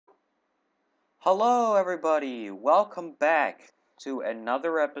Hello, everybody. Welcome back to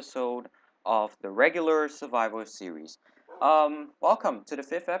another episode of the regular survival series. Welcome to the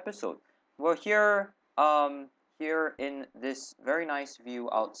fifth episode. We're here in this very nice view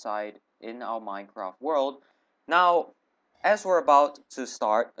outside in our Minecraft world. Now, as we're about to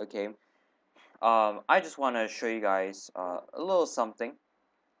start, okay, I just want to show you guys a little something.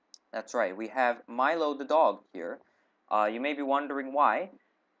 That's right. We have Milo the dog here. You may be wondering why.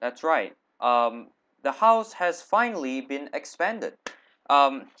 That's right. The house has finally been expanded.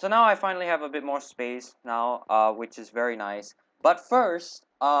 So now I finally have a bit more space now, which is very nice. But first,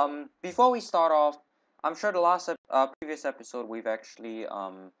 before we start off, I'm sure the previous episode we've actually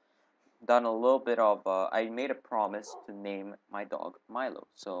done a little bit of. I made a promise to name my dog Milo.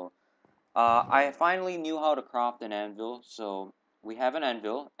 So I finally knew how to craft an anvil, so we have an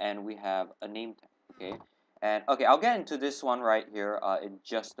anvil and we have a name tag. Okay, and okay, I'll get into this one right here in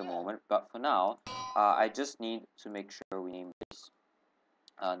just a moment. But for now, I just need to make sure we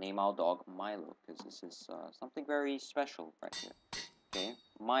name our dog Milo, because this is something very special right here. Okay,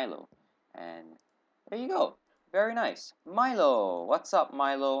 Milo, and there you go. Very nice, Milo. What's up,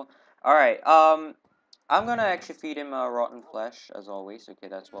 Milo? All right. I'm gonna actually feed him rotten flesh as always. Okay,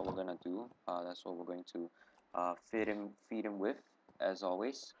 that's what we're gonna do. That's what we're going to feed him with as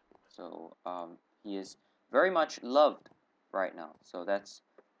always. So he is very much loved right now. So that's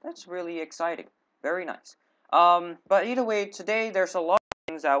really exciting. Very nice. But either way, today there's a lot of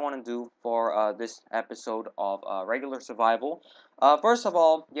things I want to do for this episode of regular survival. First of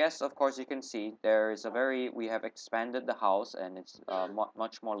all, yes, of course you can see there is we have expanded the house and it's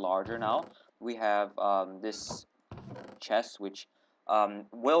much more larger now. We have this chest which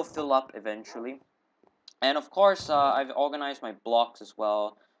will fill up eventually, and of course I've organized my blocks as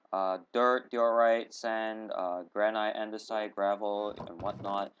well. Dirt, diorite, sand, granite, andesite, gravel, and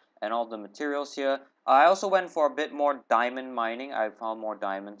whatnot, and all the materials here. I also went for a bit more diamond mining. I found more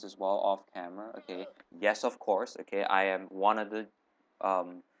diamonds as well off camera. Okay, yes, of course. Okay, I am one of the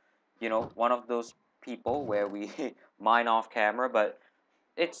um, one of those people where we mine off camera, but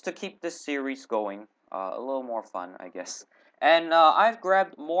it's to keep this series going, a little more fun, I guess. And I've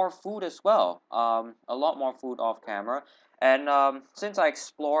grabbed more food as well, a lot more food off camera. And since I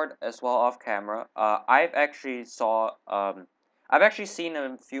explored as well off camera, I've actually seen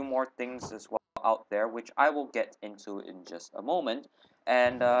a few more things as well out there, which I will get into in just a moment.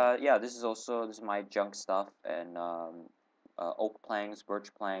 And yeah, this is my junk stuff and oak planks,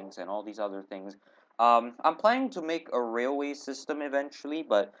 birch planks, and all these other things. I'm planning to make a railway system eventually,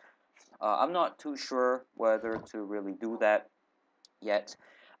 but I'm not too sure whether to really do that yet.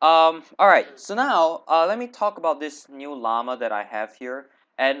 Alright, so now let me talk about this new llama that I have here.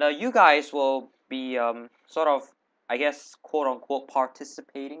 And you guys will be sort of, I guess, quote unquote,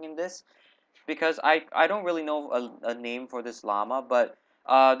 participating in this because I don't really know a name for this llama, but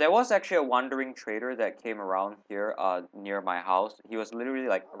there was actually a wandering trader that came around here near my house. He was literally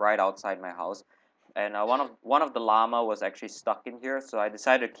like right outside my house, and one of the llama was actually stuck in here. So I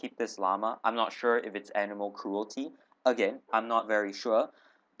decided to keep this llama. I'm not sure if it's animal cruelty. Again, I'm not very sure,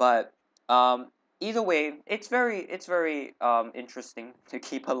 but either way, it's very interesting to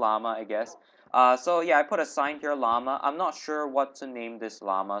keep a llama, I guess. So yeah, I put a sign here, llama. I'm not sure what to name this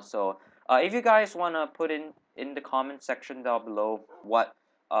llama, so if you guys wanna put in the comment section down below what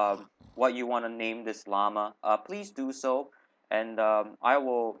you wanna name this llama, please do so, and I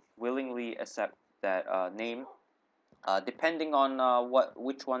will willingly accept that name, depending on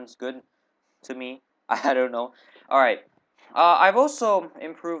which one's good to me. I don't know. All right. I've also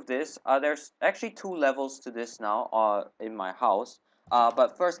improved this. There's actually two levels to this now in my house.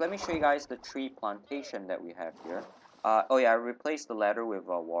 But first, let me show you guys the tree plantation that we have here. Oh yeah, I replaced the ladder with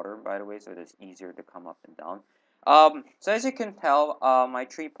water, by the way, so it's easier to come up and down. So as you can tell, my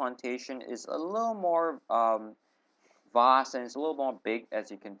tree plantation is a little more vast and it's a little more big,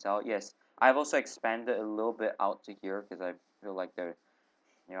 as you can tell. Yes, I've also expanded a little bit out to here because I feel like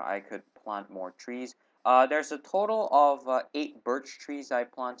I could plant more trees. There's a total of 8 birch trees I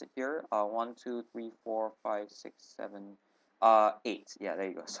planted here. 1, 2, 3, 4, 5, 6, 7, 8. Yeah, there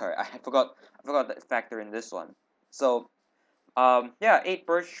you go. Sorry, I forgot to factor in this one. So yeah, 8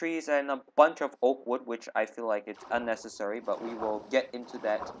 birch trees and a bunch of oak wood, which I feel like it's unnecessary, but we will get into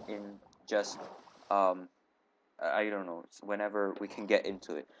that in just um, I don't know, whenever we can get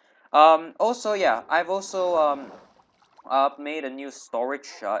into it. Also, yeah, I've also made a new storage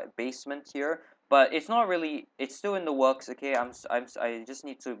basement here, but it's not really. It's still in the works. Okay, I just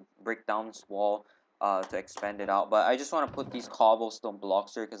need to break down this wall to expand it out. But I just want to put these cobblestone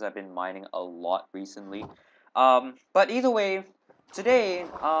blocks here because I've been mining a lot recently. But either way, today,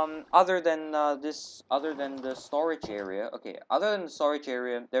 other than the storage area, okay, other than the storage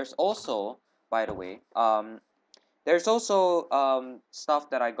area, there's also, by the way, there's also stuff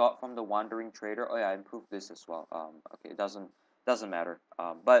that I got from the Wandering Trader. Oh yeah, I improved this as well. Okay, it doesn't matter.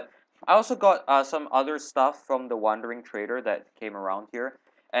 But I also got some other stuff from the Wandering Trader that came around here.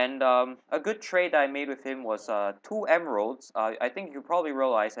 And a good trade I made with him was 2 emeralds. I think you probably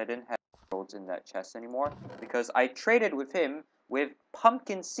realize I didn't have emeralds in that chest anymore because I traded with him with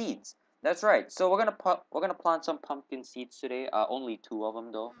pumpkin seeds. That's right. So we're gonna plant some pumpkin seeds today. Only 2 of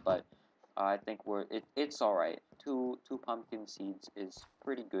them though, but I think it's all right. Two pumpkin seeds is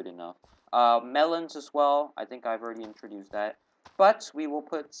pretty good enough. Melons as well. I think I've already introduced that, but we will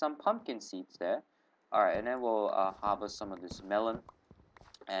put some pumpkin seeds there. All right, and then we'll harvest some of this melon,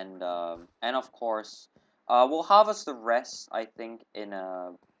 and of course, we'll harvest the rest. I think in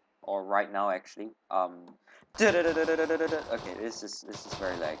a or right now actually. Okay, this is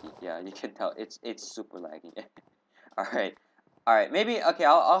very laggy. Yeah, you can tell it's super laggy. All right. All right. Maybe okay.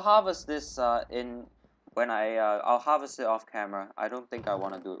 I'll harvest this in when I'll harvest it off camera. I don't think I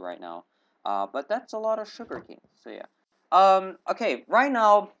want to do it right now. But that's a lot of sugar cane. So yeah. Okay. Right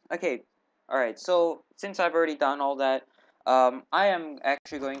now. Okay. All right. So since I've already done all that, I am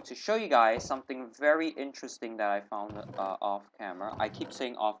actually going to show you guys something very interesting that I found off camera. I keep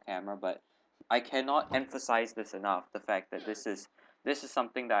saying off camera, but I cannot emphasize this enough. The fact that this is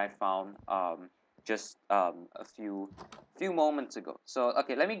something that I found just a few moments ago. So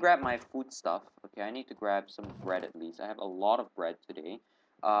okay, let me grab my food stuff. Okay, I need to grab some bread at least. I have a lot of bread today,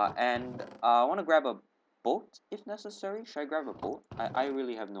 and I want to grab a boat if necessary. Should I grab a boat? I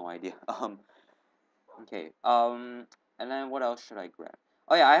really have no idea. Okay. And then what else should I grab?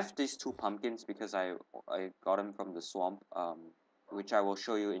 Oh yeah, I have these 2 pumpkins because I got them from the swamp. Which I will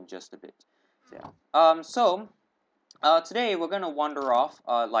show you in just a bit. So yeah. Today we're gonna wander off,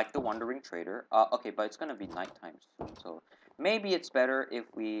 like the Wandering Trader. Okay, but it's gonna be nighttime soon, so maybe it's better if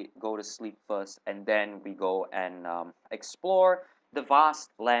we go to sleep first and then we go and explore the vast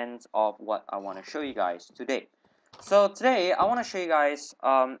lands of what I want to show you guys today. So today I want to show you guys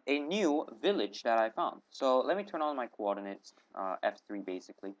a new village that I found. So let me turn on my coordinates, F3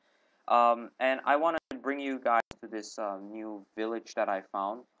 basically, and I want to bring you guys to this new village that I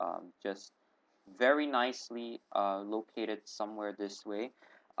found. Just very nicely located somewhere this way.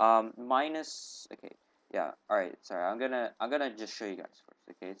 Minus okay, yeah, all right. Sorry, I'm gonna just show you guys first.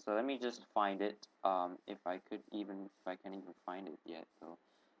 Okay, so let me just find it. If I can even find it yet though.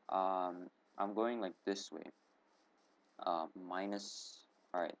 I'm going like this way. Minus.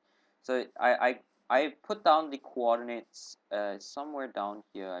 All right. So I put down the coordinates somewhere down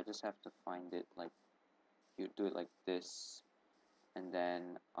here. I just have to find it. Like you do it like this, and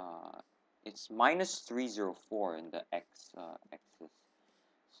then it's minus 304 in the axis.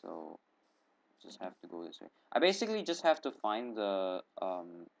 So just have to go this way. I basically just have to find the what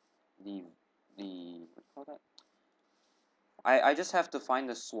do you call that? I just have to find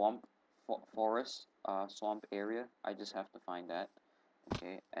the forest swamp area. I just have to find that.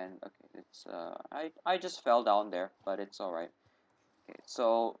 Okay, and okay, it's I just fell down there, but it's all right. Okay,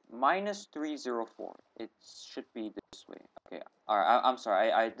 so minus 304. It should be this way. Okay, all right. I'm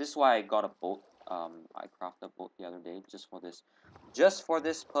sorry. This is why I got a boat. I crafted a boat the other day just for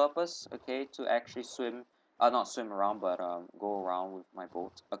this purpose. Okay, to actually swim. Not swim around, but go around with my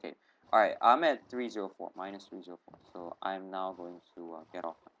boat. Okay. All right. I'm at 304 minus 304. So I'm now going to get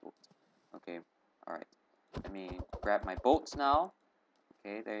off my boat. Okay. All right. Let me grab my boats now.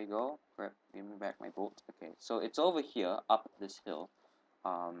 Okay, there you go. Give me back my boat. Okay, so it's over here, up this hill.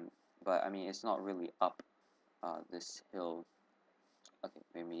 But I mean, it's not really up this hill. Okay,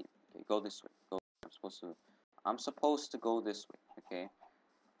 maybe okay, go this way. Go. I'm supposed to go this way. Okay.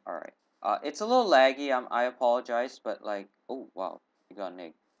 All right. It's a little laggy. I apologize, but like, oh wow, you got an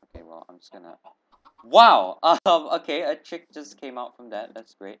egg. Okay, well, I'm just gonna. Wow. Okay, a chick just came out from that.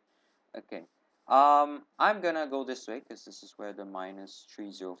 That's great. Okay. I'm gonna go this way because this is where the minus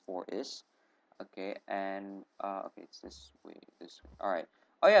 304 is. Okay, and okay, it's this way, this way. All right.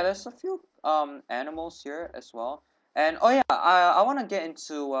 Oh yeah, there's a few animals here as well. And oh yeah, I want to get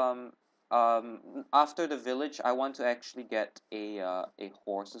into after the village, I want to actually get a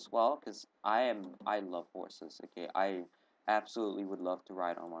horse as well because I love horses. Okay, I absolutely would love to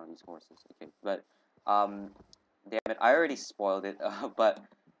ride on one of these horses. Okay, but damn it, I already spoiled it. But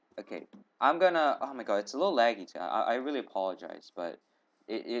okay, I'm gonna. Oh my god, it's a little laggy too. I really apologize, but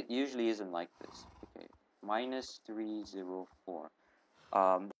it usually isn't like this. Okay, minus 304.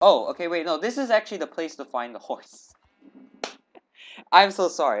 Oh, okay, wait, no, this is actually the place to find the horse. I'm so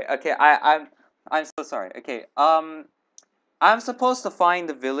sorry. Okay, I'm so sorry. Okay, I'm supposed to find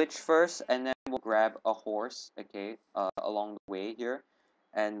the village first, and then we'll grab a horse, okay, along the way here,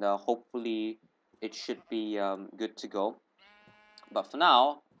 and hopefully it should be good to go. But for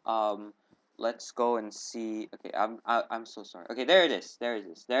now, let's go and see. Okay, I'm so sorry. Okay, there it is. There it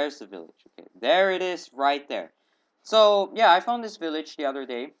is. There's the village. Okay, there it is, right there. So yeah, I found this village the other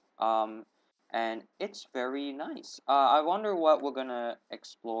day. And it's very nice. I wonder what we're gonna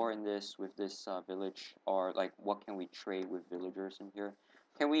explore in this with this village, or like what can we trade with villagers in here?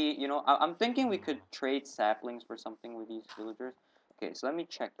 Can we, I'm thinking we could trade saplings for something with these villagers. Okay, so let me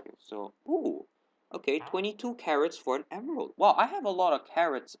check here. So, ooh, okay, 22 carrots for an emerald. Wow, I have a lot of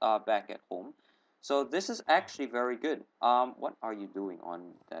carrots back at home. So this is actually very good. What are you doing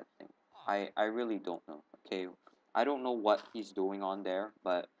on that thing? I really don't know. Okay, I don't know what he's doing on there,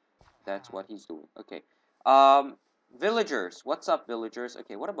 but that's what he's doing. Okay. Um, villagers. What's up, villagers?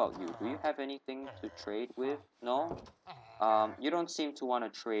 Okay, what about you? Do you have anything to trade with? No? You don't seem to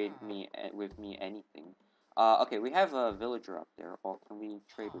want to trade with me anything. Okay, we have a villager up there. Or can we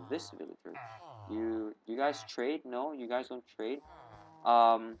trade with this villager? You guys trade? No, you guys don't trade.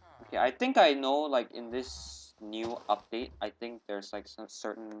 Okay, I think I know. Like in this new update, I think there's like some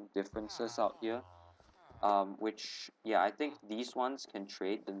certain differences out here. Which yeah, I think these ones can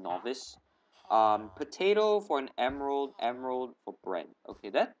trade the novice. Potato for an emerald, emerald for bread. Okay,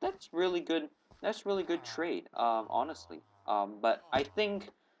 that's really good. That's really good trade. Honestly. But I think,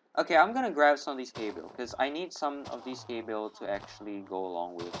 okay, I'm gonna grab some of these hay bale because I need some of these hay bale to actually go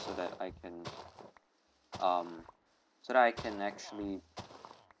along with, um, so that I can actually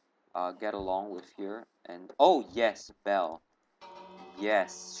get along with here. And oh yes, bell.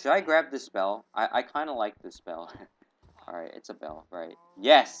 Yes. Should I grab this bell? I kind of like this bell. Alright, it's a bell, right?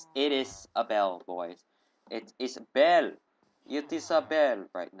 Yes, it is a bell, boys. It is a bell. It is a bell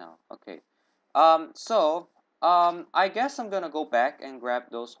right now. Okay. So, I guess I'm gonna go back and grab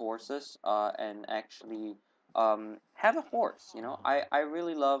those horses, and actually, have a horse, I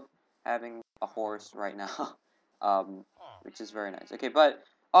really love having a horse right now, um, which is very nice. Okay, but,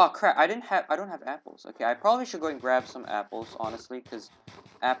 oh crap, I don't have apples. Okay, I probably should go and grab some apples, honestly, because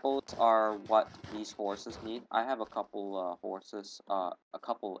apples are what these horses need. I have a couple horses, a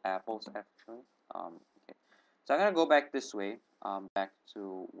couple apples actually. Okay, so I'm gonna go back this way, back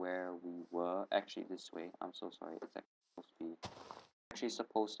to where we were. Actually, this way. I'm so sorry. It's actually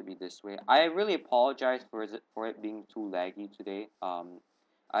supposed to be this way. I really apologize for it being too laggy today.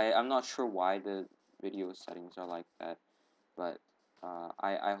 I'm not sure why the video settings are like that, but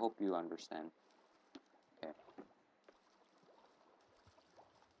I hope you understand. Okay.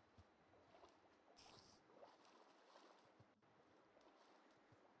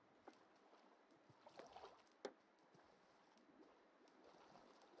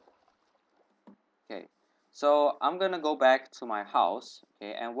 Okay, so I'm gonna go back to my house,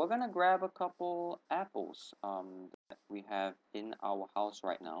 okay, and we're gonna grab a couple apples that we have in our house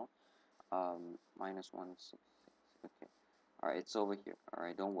right now. Minus 166. Okay, all right, it's over here. All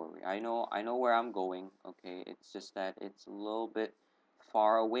right, don't worry. I know where I'm going. Okay, it's just that it's a little bit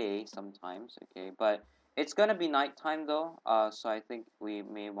far away sometimes. Okay, but it's gonna be nighttime though. So I think we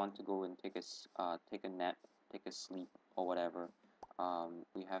may want to go and take a nap, take a sleep or whatever.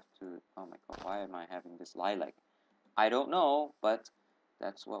 We have to. Oh my God, why am I having this lilac? I don't know, but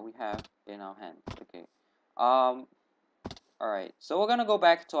that's what we have in our hand. Okay. Um. All right. So we're gonna go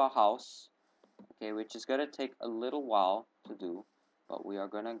back to our house. Okay, which is gonna take a little while to do, but we are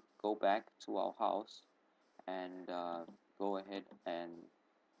gonna go back to our house and go ahead and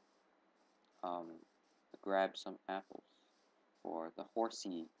um, grab some apples for the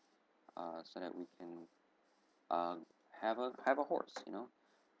horsey, so that we can uh, have a horse.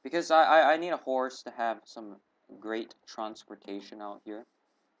 Because I need a horse to have some great transportation out here,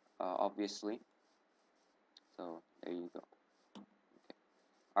 obviously. So there you go.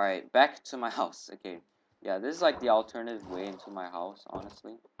 All right, back to my house. Okay, yeah, this is like the alternative way into my house,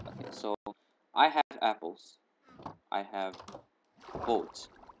 honestly. Okay, so I have apples. I have a boat.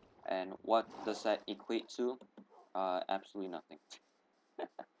 And what does that equate to? Absolutely nothing.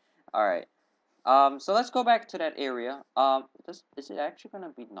 All right. So let's go back to that area. Is it actually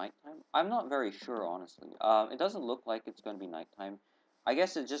gonna be nighttime? I'm not very sure, honestly. It doesn't look like it's gonna be nighttime. I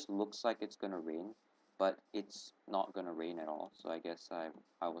guess it just looks like it's gonna rain, but it's not gonna rain at all. So I guess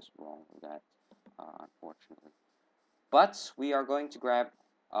I was wrong with that, unfortunately. But we are going to grab.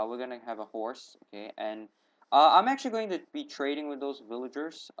 We're gonna have a horse, okay, and I'm actually going to be trading with those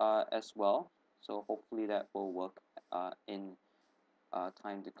villagers as well. So hopefully that will work in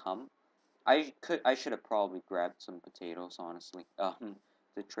time to come. I should have probably grabbed some potatoes, honestly,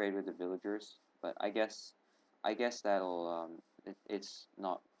 to trade with the villagers. But I guess I guess that'll it's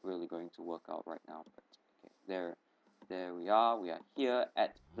not really going to work out right now. But okay, there we are. We are here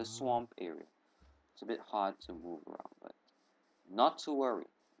at the swamp area. It's a bit hard to move around, but not to worry.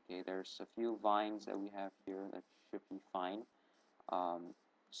 Okay, there's a few vines that we have here that should be fine. Um,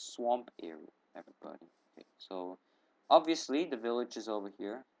 Swamp area, everybody. Okay, so obviously the village is over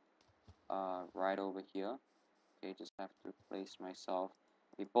here, right over here. Okay, just have to place myself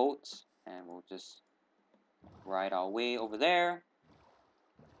a boat, and we'll just ride our way over there.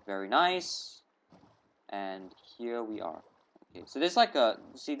 Very nice. And here we are. Okay, so this like a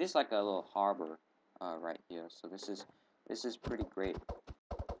see this like a little harbor, right here. So this is pretty great.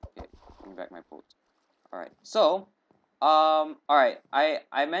 Okay, bring back my boat. All right. So, all right.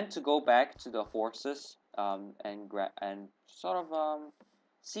 I meant to go back to the horses, and sort of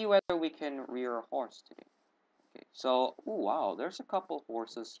see whether we can rear a horse today. Okay. So, ooh, wow, there's a couple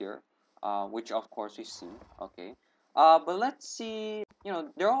horses here, which of course we see. Okay. But let's see.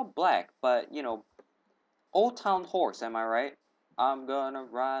 They're all black, but Old Town Horse. Am I right? I'm gonna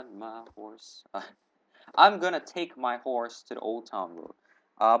ride my horse. I'm gonna take my horse to the Old Town Road.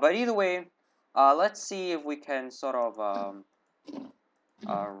 But either way, let's see if we can sort of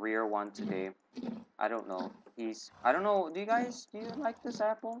rear one today. I don't know. I don't know. Do you like this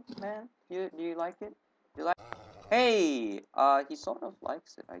apple, man? Do you like it? Do you like? Hey, he sort of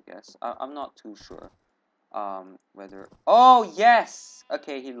likes it, I guess. I'm not too sure. Whether. Oh yes.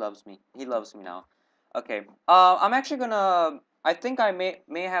 Okay, he loves me. He loves me now. Okay. I'm actually gonna. I think I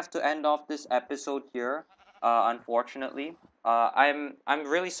may have to end off this episode here. Unfortunately. I'm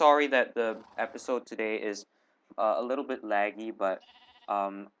really sorry that the episode today is a little bit laggy, but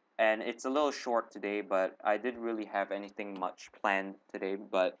um, and it's a little short today. But I didn't really have anything much planned today.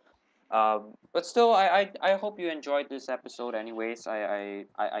 But still, I hope you enjoyed this episode. Anyways,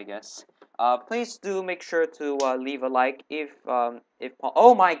 I guess. Please do make sure to leave a like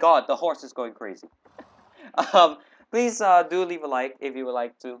oh my God, the horse is going crazy. Um, please do leave a like if you would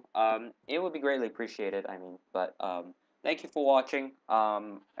like to. It would be greatly appreciated. I mean, but thank you for watching.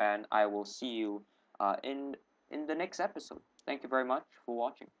 And I will see you in the next episode. Thank you very much for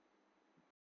watching.